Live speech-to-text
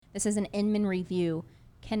This is an Inman review.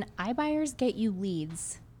 Can iBuyers get you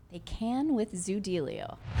leads? They can with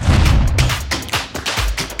Zoodealio.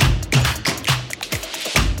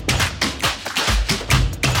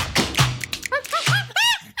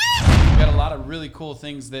 We got a lot of really cool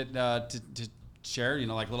things that to share,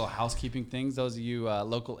 like little housekeeping things. Those of you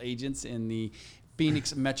local agents in the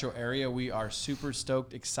Phoenix metro area, we are super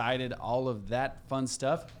stoked, excited, all of that fun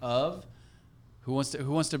stuff of who wants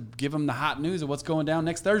to give them the hot news of what's going down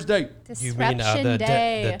next Thursday. You mean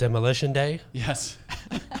the demolition day? Yes.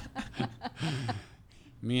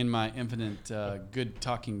 Me and my infinite good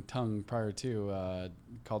talking tongue prior to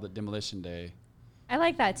called it Demolition Day. I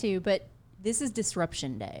like that too, but this is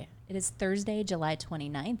Disruption Day. It is Thursday, July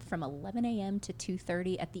 29th from 11 a.m. to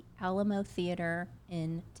 2:30 at the Alamo Theater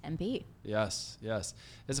in Tempe. Yes.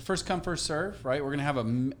 It's a first come, first serve, right? We're going to have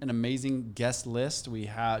an amazing guest list. We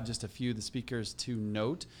have just a few of the speakers to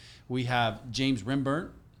note. We have James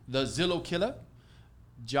Rimburn, the Zillow Killer,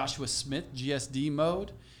 Joshua Smith, GSD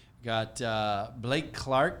Mode. Got Blake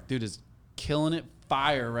Clark, dude is killing it,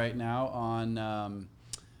 fire right now on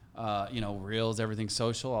Reels, everything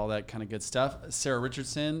social, all that kind of good stuff. Sarah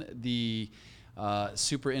Richardson, the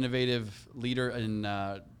super innovative leader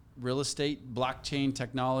in real estate, blockchain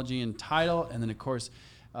technology, and title. And then, of course,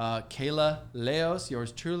 Kayla Leos,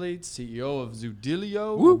 yours truly, CEO of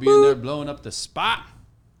Zoodealio, will be in there blowing up the spot.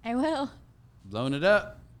 I will. Blowing it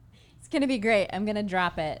up. It's going to be great. I'm going to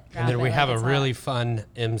drop it. And then we have a really fun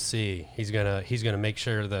MC. He's gonna make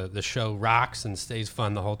sure the show rocks and stays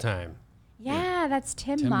fun the whole time. Yeah, that's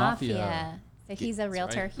Tim Mafia. So he's a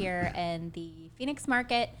realtor right. here in the Phoenix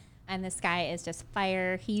market, and this guy is just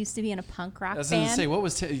fire. He used to be in a punk rock I was band. going to say, what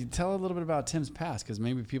was tell a little bit about Tim's past, because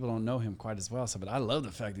maybe people don't know him quite as well. But I love the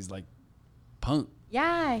fact he's like punk.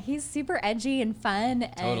 Yeah, he's super edgy and fun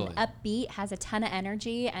Totally. and upbeat, has a ton of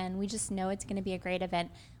energy, and we just know it's going to be a great event.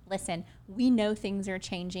 Listen, we know things are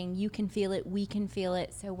changing. You can feel it. We can feel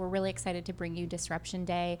it. So we're really excited to bring you Disruption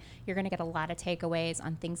Day. You're going to get a lot of takeaways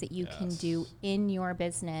on things that you can do in your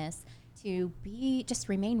business to just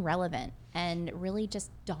remain relevant and really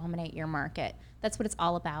just dominate your market. That's what it's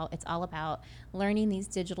all about. It's all about learning these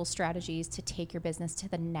digital strategies to take your business to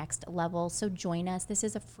the next level. So join us. This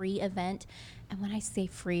is a free event. And when I say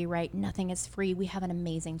free, right, nothing is free. We have an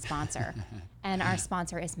amazing sponsor. And our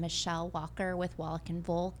sponsor is Michelle Walker with Wallach &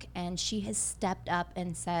 Volk. And she has stepped up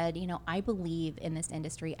and said, I believe in this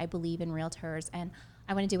industry. I believe in realtors. And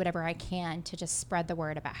I want to do whatever I can to just spread the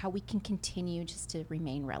word about how we can continue just to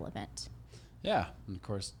remain relevant. Yeah, and of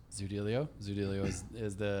course, Zoodealio. Zoodealio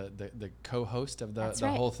is the co-host of the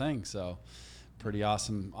right. whole thing. So pretty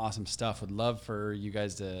awesome stuff. Would love for you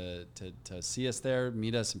guys to see us there,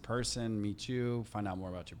 meet us in person, meet you, find out more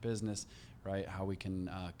about your business, right? How we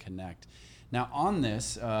can connect. Now on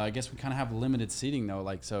this, I guess we kind of have limited seating though.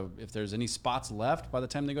 So if there's any spots left by the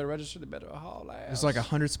time they go to register, they better haul ass. There's like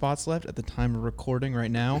 100 spots left at the time of recording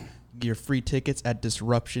right now. Get your free tickets at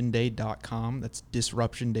disruptionday.com. That's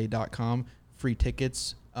disruptionday.com. Free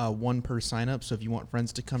tickets, one per sign up. So if you want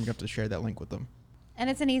friends to come, you have to share that link with them. And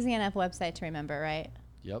it's an easy enough website to remember, right?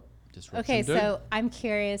 Yep. Okay, so I'm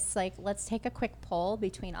curious, let's take a quick poll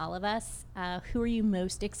between all of us. Who are you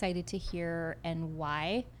most excited to hear and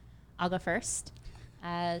why? I'll go first.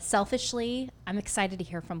 Selfishly, I'm excited to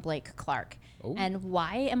hear from Blake Clark. Oh. And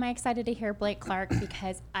why am I excited to hear Blake Clark?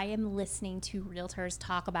 Because I am listening to realtors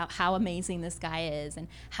talk about how amazing this guy is and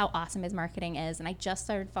how awesome his marketing is. And I just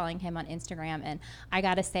started following him on Instagram. And I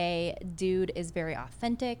got to say, dude is very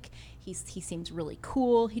authentic. He seems really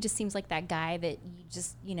cool. He just seems like that guy that you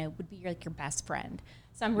just, would be like your best friend.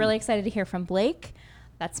 So I'm really excited to hear from Blake.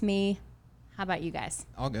 That's me. How about you guys?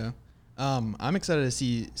 I'll go. I'm excited to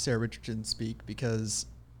see Sarah Richardson speak because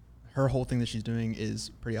her whole thing that she's doing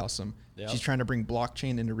is pretty awesome. Yep. She's trying to bring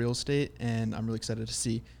blockchain into real estate, and I'm really excited to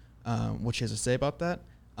see what she has to say about that.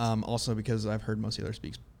 Also because I've heard most of the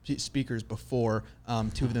other speakers before.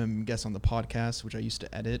 Two of them guests on the podcast, which I used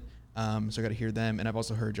to edit. So I got to hear them. And I've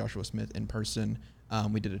also heard Joshua Smith in person.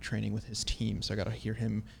 We did a training with his team, so I got to hear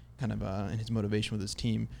him kind of and his motivation with his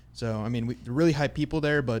team. So, they're really high people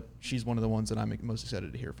there, but she's one of the ones that I'm most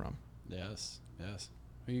excited to hear from. Yes.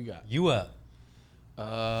 Who you got? You up.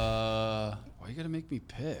 Why you gotta make me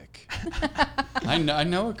pick? I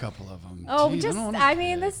know a couple of them. Oh,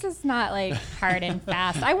 Jeez, this is not hard and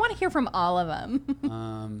fast. I want to hear from all of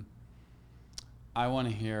them. I want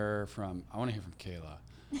to hear from Kayla.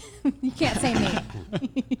 You can't say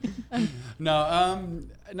me. No,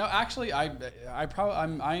 actually,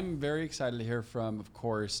 I'm very excited to hear from, of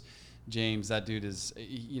course, James. That dude is,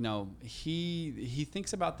 he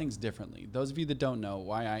thinks about things differently. Those of you that don't know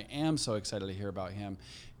why I am so excited to hear about him,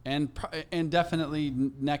 and definitely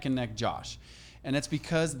neck and neck Josh. And it's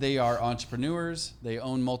because they are entrepreneurs. They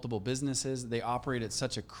own multiple businesses. They operate at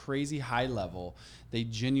such a crazy high level. They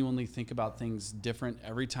genuinely think about things different.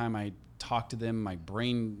 Every time I talk to them, my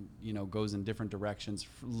brain, goes in different directions,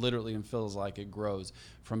 literally, and feels like it grows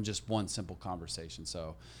from just one simple conversation.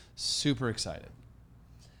 So super excited.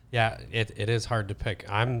 Yeah, it is hard to pick.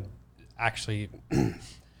 I'm actually,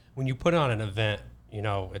 when you put on an event,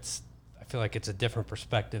 I feel like it's a different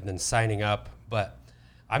perspective than signing up, but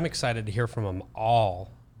I'm excited to hear from them all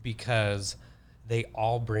because they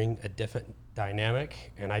all bring a different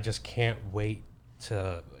dynamic, and I just can't wait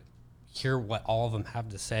to hear what all of them have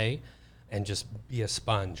to say and just be a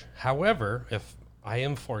sponge. However, if I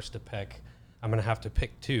am forced to pick, I'm going to have to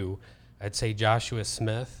pick two. I'd say Joshua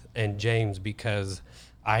Smith and James because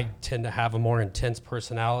I tend to have a more intense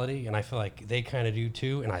personality, and I feel like they kind of do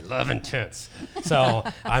too, and I love intense. So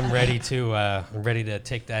I'm ready to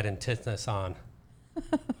take that intenseness on.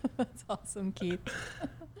 That's awesome, Keith.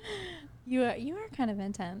 You are kind of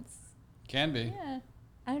intense. Can be. Yeah.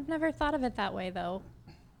 I've never thought of it that way, though.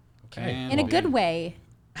 Okay. In a good way.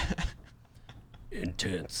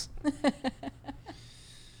 Intense.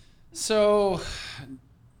 So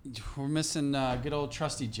we're missing good old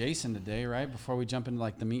trusty Jason today, right? Before we jump into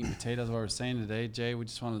like the meat and potatoes, what we're saying today, Jay, we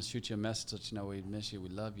just wanted to shoot you a message, let you know we miss you, we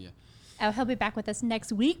love you. He'll be back with us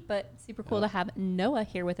next week, but super cool to have Noah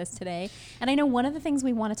here with us today. And I know one of the things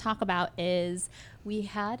we want to talk about is we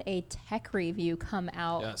had a tech review come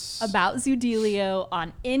out about Zoodealio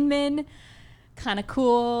on Inman. Kind of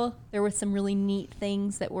cool. There were some really neat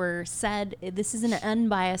things that were said. This is an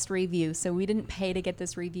unbiased review, so we didn't pay to get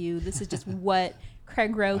this review. This is just what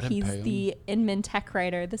Craig Rowe, he's the Inman tech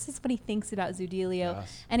writer. This is what he thinks about Zoodealio.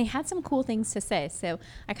 Yes. And he had some cool things to say. So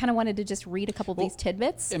I kind of wanted to just read a couple of these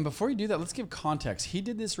tidbits. And before you do that, let's give context. He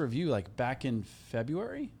did this review like back in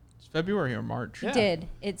February? It's February or March. He did.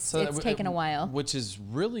 It's taken a while. Which is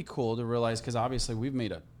really cool to realize because obviously we've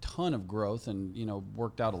made a ton of growth and,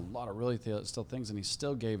 worked out a lot of really still things. And he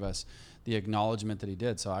still gave us the acknowledgement that he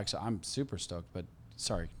did. So actually, I'm super stoked. But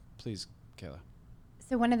sorry, please, Kayla.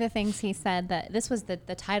 So one of the things he said that this was the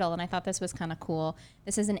title, and I thought this was kind of cool.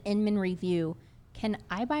 This is an Inman review. Can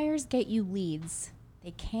iBuyers get you leads?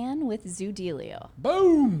 They can with Zoodealio.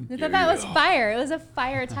 Boom! I thought that was fire. It was a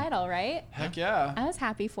fire title, right? Heck yeah. I was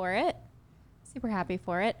happy for it. Super happy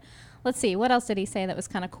for it. Let's see. What else did he say that was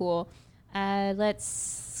kind of cool?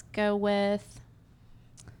 Let's go with...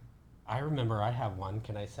 I remember I have one.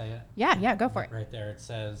 Can I say it? Yeah, go for it. Right there it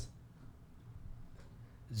says...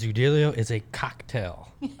 Zoodealio is a cocktail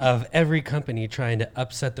of every company trying to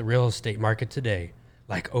upset the real estate market today,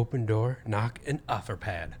 like Open Door, Knock, and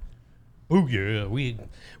OfferPad. Oh yeah, we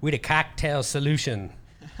the cocktail solution.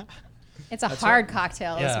 It's a hard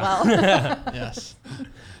cocktail as well. Yes.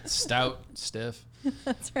 Stout, stiff.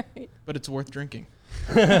 That's right. But it's worth drinking.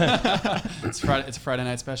 It's a Friday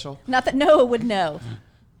night special. Not that Noah would know.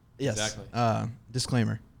 Yes. Exactly.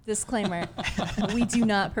 Disclaimer. Disclaimer, we do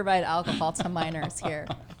not provide alcohol to minors here.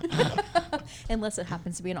 Unless it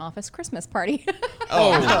happens to be an office Christmas party.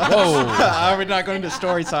 Whoa. Are we not going into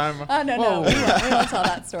story time? No. We won't tell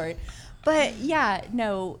that story. But yeah,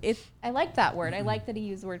 no, I like that word. I like that he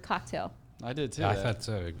used the word cocktail. I did too. I thought it's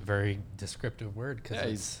a very descriptive word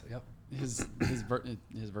because his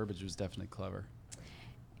verbiage was definitely clever.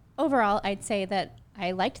 Overall, I'd say that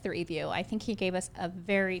I liked the review. I think he gave us a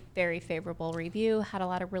very, very favorable review, had a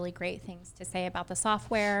lot of really great things to say about the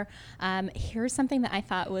software. Here's something that I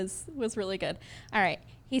thought was really good. All right.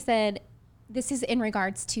 He said, this is in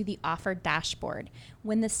regards to the offer dashboard.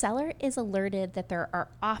 When the seller is alerted that there are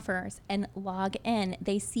offers and log in,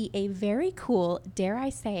 they see a very cool, dare I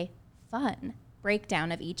say, fun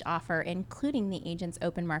breakdown of each offer, including the agent's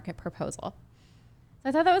open market proposal. So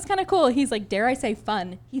I thought that was kind of cool. He's like, dare I say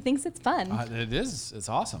fun? He thinks it's fun. It is. It's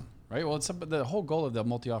awesome, right? Well, the whole goal of the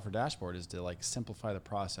multi-offer dashboard is to like simplify the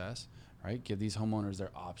process, right? Give these homeowners their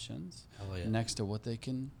options next to what they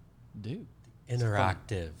can do.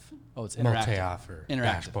 Interactive. It's interactive. Multi-offer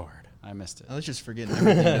dashboard. I missed it. I was just forgetting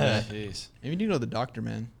everything today. Jeez. Maybe you need to go to the doctor,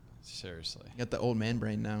 man. Seriously. You got the old man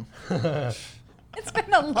brain now. It's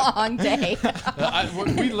been a long day.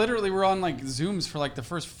 We literally were on like Zooms for like the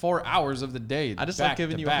first 4 hours of the day. I just like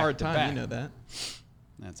giving you a hard time. You know that.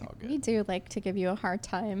 That's all good. We do like to give you a hard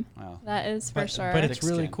time. Wow. That is for sure. But it's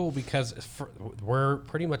really cool because we're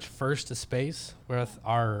pretty much first to space with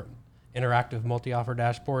our interactive multi-offer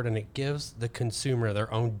dashboard, and it gives the consumer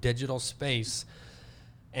their own digital space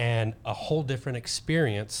and a whole different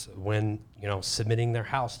experience when submitting their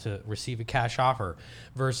house to receive a cash offer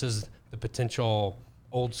versus the potential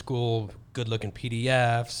old school, good looking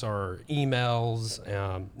PDFs or emails.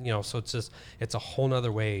 So it's a whole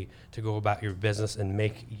nother way to go about your business and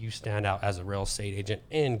make you stand out as a real estate agent,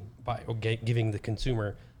 and by giving the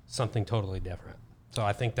consumer something totally different. So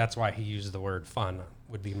I think that's why he used the word fun,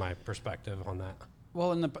 would be my perspective on that.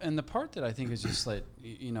 Well, and the part that I think is just like,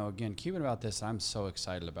 again, keeping about this, I'm so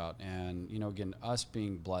excited about. And, again, us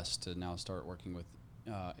being blessed to now start working with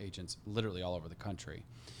agents literally all over the country.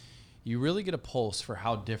 You really get a pulse for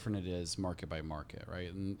how different it is market by market,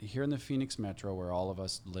 right? And here in the Phoenix metro, where all of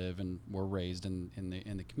us live and were raised in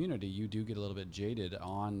the community, you do get a little bit jaded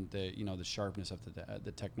on the the sharpness of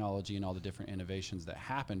the technology and all the different innovations that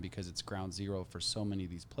happen, because it's ground zero for so many of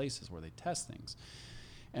these places where they test things.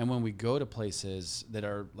 And when we go to places that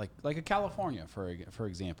are like a California, for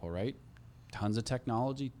example, right? Tons of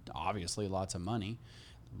technology, obviously lots of money,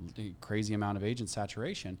 crazy amount of agent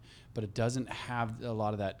saturation, but it doesn't have a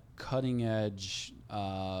lot of that cutting edge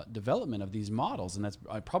development of these models. And that's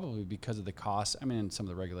probably because of the cost, and some of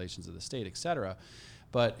the regulations of the state, et cetera.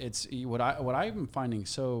 But it's what I'm finding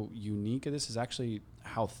so unique of this is actually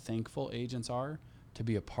how thankful agents are to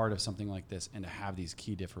be a part of something like this and to have these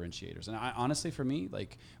key differentiators. And I honestly, for me,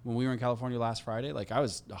 like when we were in California last Friday, like I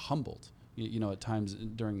was humbled, at times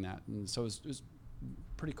during that. And so it was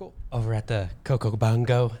pretty cool. Over at the Coco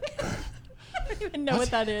Bongo. I don't even know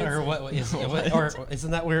what that is. Or what is or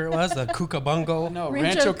isn't that where it was? The Cucamongo? No,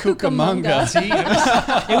 Rancho Rancho Cucamonga. See,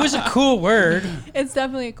 it was a cool word. It's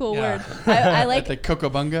definitely a cool Yeah. word. I like. The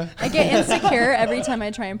Cocobunga. I get insecure every time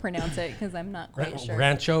I try and pronounce it because I'm not quite sure.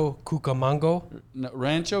 Rancho Cucamongo? No,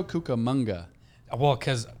 Rancho Cucamonga. Well,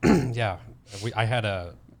 because, I had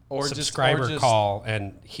a subscriber call,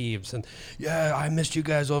 and he said, I missed you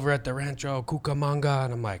guys over at the Rancho Cucamonga.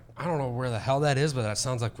 And I'm like, I don't know where the hell that is, but that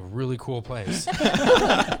sounds like a really cool place.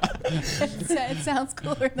 It sounds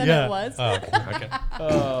cooler than it was. Oh, okay.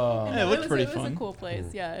 Yeah, it looked pretty It was fun. a cool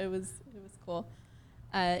place. Yeah, it was cool.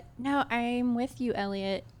 No, I'm with you,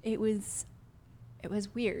 Elliot. It was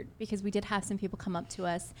weird because we did have some people come up to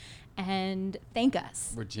us and thank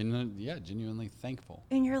us. We're genuinely thankful.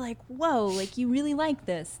 And you're like, whoa, like you really like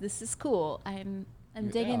this. This is cool. I'm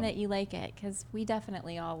digging that you like it, because we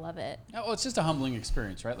definitely all love it. Well, it's just a humbling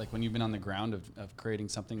experience, right? Like when you've been on the ground of creating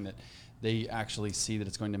something that they actually see that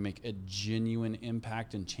it's going to make a genuine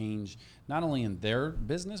impact and change, not only in their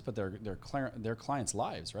business, but their clients'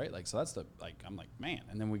 lives, right? Like, so that's I'm like, man.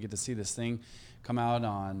 And then we get to see this thing come out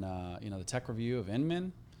on, the tech review of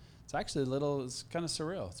Inman. It's actually it's kind of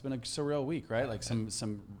surreal. It's been a surreal week, right? Like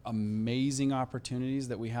some amazing opportunities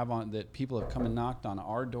that we have that people have come and knocked on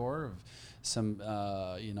our door of some,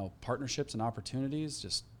 partnerships and opportunities.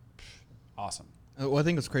 Just awesome. Well, I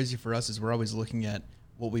think what's crazy for us is we're always looking at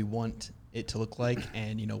what we want it to look like,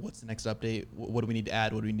 and what's the next update? What do we need to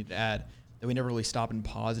add? What do we need to add? That we never really stop and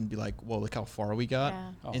pause and be like, "Whoa, look how far we got!"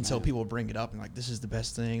 Yeah. So people bring it up and like, "This is the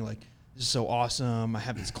best thing. Like, this is so awesome. I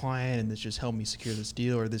have this client, and this just helped me secure this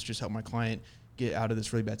deal, or this just helped my client get out of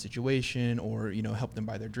this really bad situation, or help them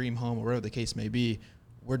buy their dream home, or whatever the case may be."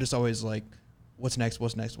 We're just always like, "What's next?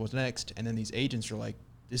 What's next? What's next?" And then these agents are like,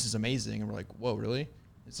 "This is amazing," and we're like, "Whoa, really?"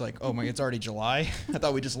 It's like, oh my, it's already July. I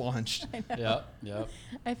thought we just launched. Yep.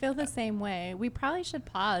 I feel the same way. We probably should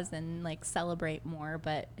pause and celebrate more,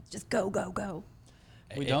 but it's just go, go, go.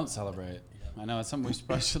 We don't celebrate. I know it's something we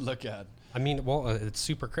probably should look at. It's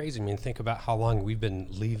super crazy. Think about how long we've been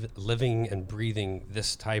living and breathing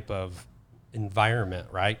this type of environment,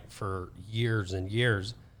 right, for years and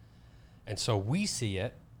years. And so we see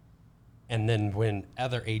it, and then when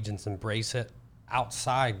other agents embrace it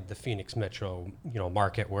outside the Phoenix metro,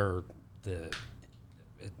 market where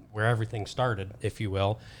everything started, if you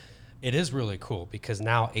will, it is really cool, because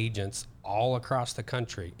now agents all across the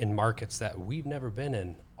country in markets that we've never been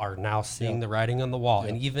in are now seeing the writing on the wall.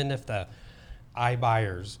 And even if the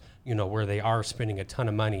iBuyers, where they are spending a ton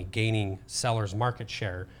of money gaining sellers market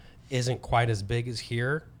share, isn't quite as big as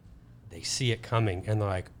here, they see it coming and they're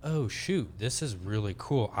like, oh shoot, this is really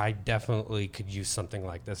cool. I definitely could use something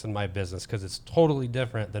like this in my business, because it's totally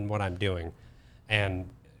different than what I'm doing. And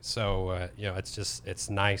so, it's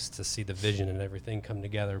nice to see the vision and everything come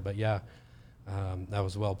together. But that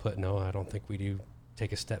was well put. No, I don't think we do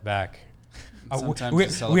take a step back.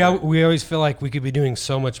 We always feel like we could be doing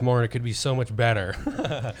so much more and it could be so much better.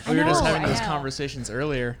 We were just having those conversations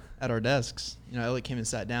earlier at our desks. Elliot came and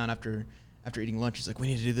sat down after eating lunch. He's like, we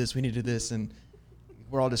need to do this. And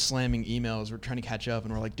we're all just slamming emails. We're trying to catch up.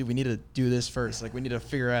 And we're like, dude, we need to do this first. Like, we need to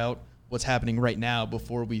figure out what's happening right now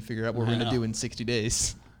before we figure out what we're going to do in 60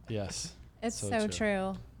 days. Yes. It's so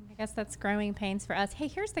true. I guess that's growing pains for us. Hey,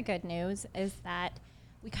 here's the good news is that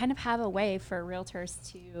we kind of have a way for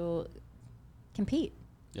realtors to compete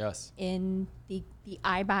Yes. in the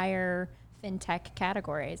iBuyer fintech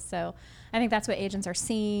categories. So I think that's what agents are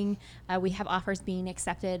seeing. We have offers being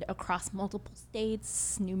accepted across multiple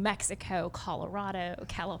states: New Mexico, Colorado,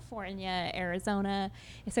 California, Arizona.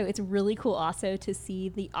 So it's really cool also to see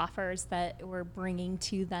the offers that we're bringing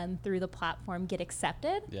to them through the platform get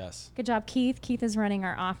accepted. Yes. Good job, Keith. Keith is running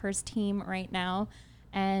our offers team right now,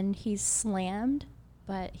 and he's slammed,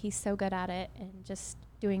 but he's so good at it and just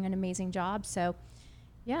doing an amazing job. So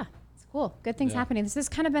yeah, it's cool. Good things happening. This has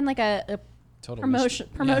kind of been like a Total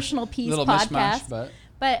promotional piece little podcast. Mishmash,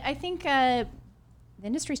 but I think the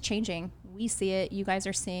industry's changing. We see it. You guys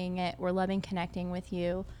are seeing it. We're loving connecting with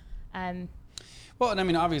you. Well, and I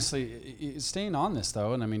mean, obviously, staying on this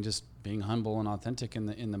though, and I mean, just being humble and authentic in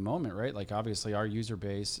the moment, right? Like, obviously, our user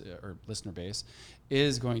base or listener base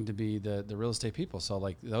is going to be the real estate people. So,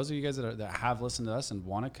 like, those of you guys that have listened to us and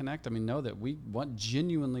want to connect, I mean, know that we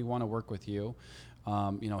genuinely want to work with you.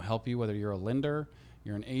 Help you, whether you're a lender,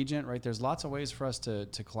 you're an agent, right? There's lots of ways for us to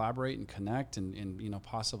collaborate and connect and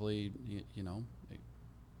possibly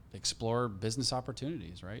explore business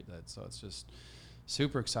opportunities, right? So it's just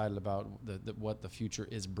super excited about what the future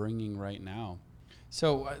is bringing right now.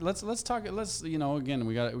 So let's talk. Again,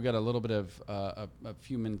 we got a little bit of a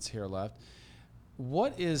few minutes here left.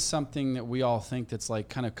 What is something that we all think that's like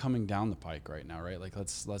kind of coming down the pike right now, right? Like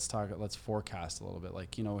let's forecast a little bit.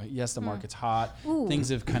 Like, yes, the market's hot. Ooh. Things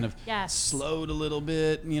have kind of slowed a little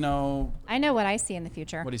bit, I know what I see in the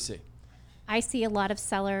future. What do you see? I see a lot of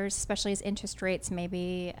sellers, especially as interest rates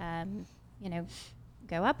maybe,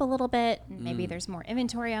 go up a little bit. Maybe there's more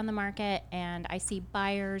inventory on the market, and I see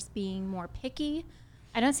buyers being more picky.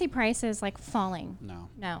 I don't see prices like falling.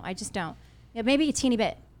 No, I just don't. Maybe a teeny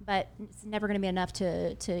bit, but it's never going to be enough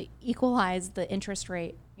to equalize the interest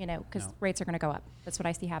rate, because rates are going to go up. That's what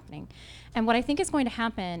I see happening. And what I think is going to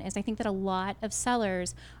happen is I think that a lot of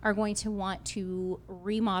sellers are going to want to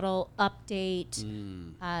remodel, update,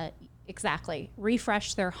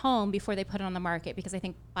 refresh their home before they put it on the market, because I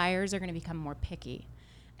think buyers are going to become more picky.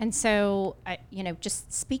 And so,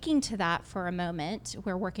 just speaking to that for a moment,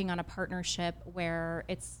 we're working on a partnership where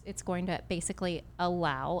it's going to basically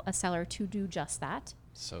allow a seller to do just that.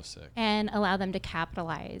 So sick. And allow them to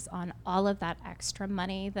capitalize on all of that extra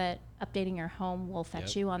money that updating your home will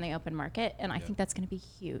fetch you on the open market. And I think that's going to be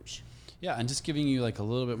huge. Yeah, and just giving you like a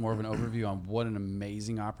little bit more of an overview on what an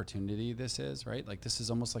amazing opportunity this is, right? Like, this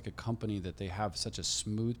is almost like a company that they have such a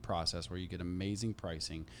smooth process where you get amazing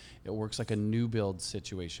pricing. It works like a new build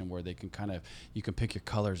situation where they can you can pick your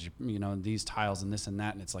colors, these tiles and this and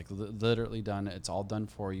that, and it's like literally done. It's all done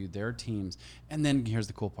for you, their teams. And then here's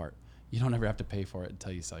the cool part. You don't ever have to pay for it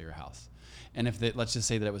until you sell your house. And let's just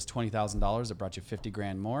say that it was $20,000, it brought you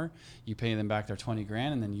 $50,000 more. You pay them back their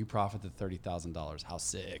 $20,000, and then you profit the $30,000. How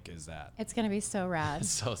sick is that? It's going to be so rad. It's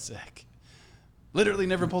so sick. Literally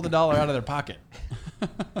never pulled a dollar out of their pocket.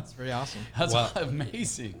 That's very awesome. That's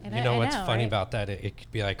amazing. What's funny about that? It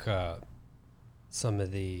could be like some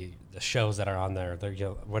of the shows that are on there.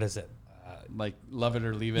 What is it? Like Love It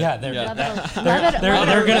or Leave It. Yeah, they're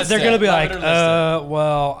gonna be like,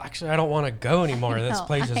 well, actually, I don't want to go anymore. This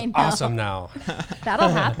place is awesome now. That'll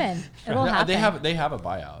happen. It'll happen. They have a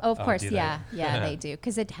buyout. Oh, of course, do they? yeah, they do,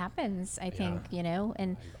 because it happens. I think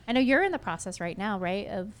and I know you're in the process right now, right?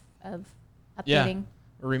 Of updating. Yeah,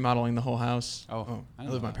 we're remodeling the whole house. Oh, I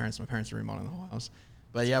live with my parents. My parents are remodeling the whole house.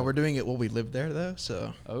 But yeah, we're doing it while we live there though,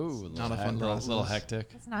 so not a fun process. A little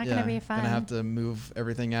hectic. It's not gonna be fun. Gonna have to move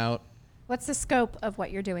everything out. What's the scope of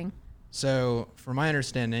what you're doing? So, from my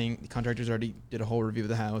understanding, the contractors already did a whole review of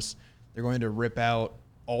the house. They're going to rip out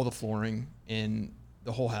all the flooring in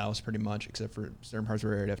the whole house, pretty much, except for certain parts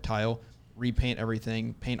where they have tile. Repaint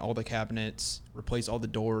everything, paint all the cabinets, replace all the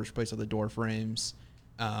doors, replace all the door frames,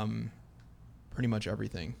 pretty much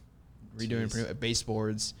everything. Redoing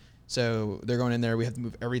baseboards. So they're going in there. We have to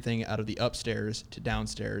move everything out of the upstairs to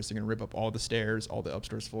downstairs. They're going to rip up all the stairs, all the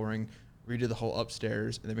upstairs flooring, redo the whole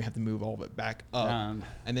upstairs, and then we have to move all of it back up.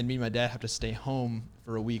 And then me and my dad have to stay home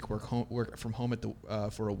for a week, work from home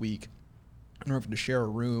for a week, in order to share a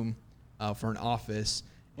room for an office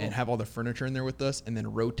and have all the furniture in there with us, and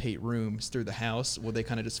then rotate rooms through the house where they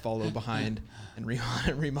kind of just follow behind and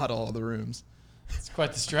remodel all the rooms. It's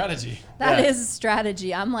quite the strategy. That is a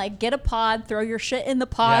strategy. I'm like, get a pod, throw your shit in the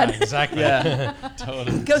pod. Yeah, exactly.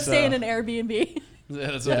 Totally. Go stay in an Airbnb.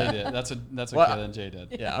 Yeah, that's what I did. That's what Kayla and Jay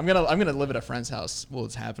did. Yeah, I'm gonna live at a friend's house while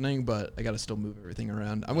it's happening, but I gotta still move everything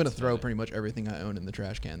around. I'm gonna throw pretty much everything I own in the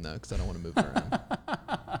trash can though, because I don't want to move it around.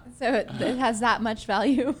 So it has that much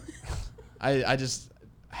value. I just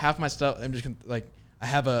half my stuff. I'm just like, I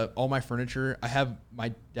have all my furniture. I have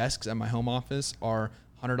my desks at my home office are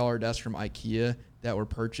 $100 desks from IKEA that were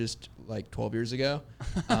purchased like 12 years ago.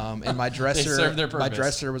 And my dresser, serve their purpose. my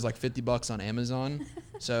dresser was like $50 on Amazon.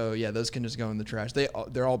 So yeah, those can just go in the trash.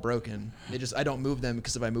 They're all broken. I don't move them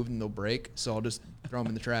because if I move them, they'll break. So I'll just throw them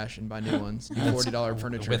in the trash and buy new ones. $40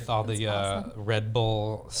 furniture. With all the Red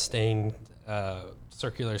Bull stained,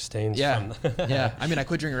 circular stains. Yeah, from yeah. I mean, I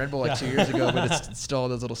quit drinking Red Bull like 2 years ago, but it's still all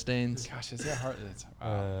those little stains. Gosh, is that hard?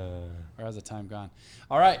 Where has the time gone?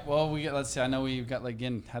 All right. Well, let's see. I know we've got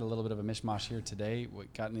had a little bit of a mishmash here today.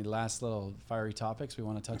 Got any last little fiery topics we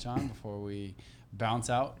want to touch on before we bounce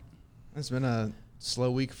out? It's been a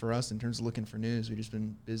slow week for us in terms of looking for news. We've just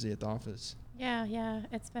been busy at the office. Yeah.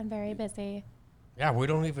 It's been very busy. Yeah, we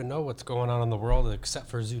don't even know what's going on in the world except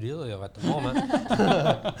for Zoodealio at the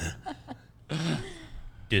moment.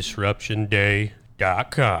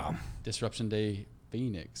 DisruptionDay.com. Disruption Day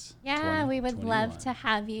Phoenix. Yeah, we would 2021. love to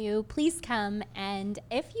have you. Please come. And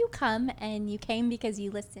if you come and you came because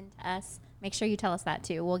you listened to us, make sure you tell us that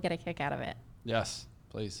too. We'll get a kick out of it. Yes,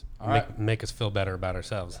 please. All right. Make us feel better about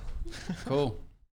ourselves. Cool.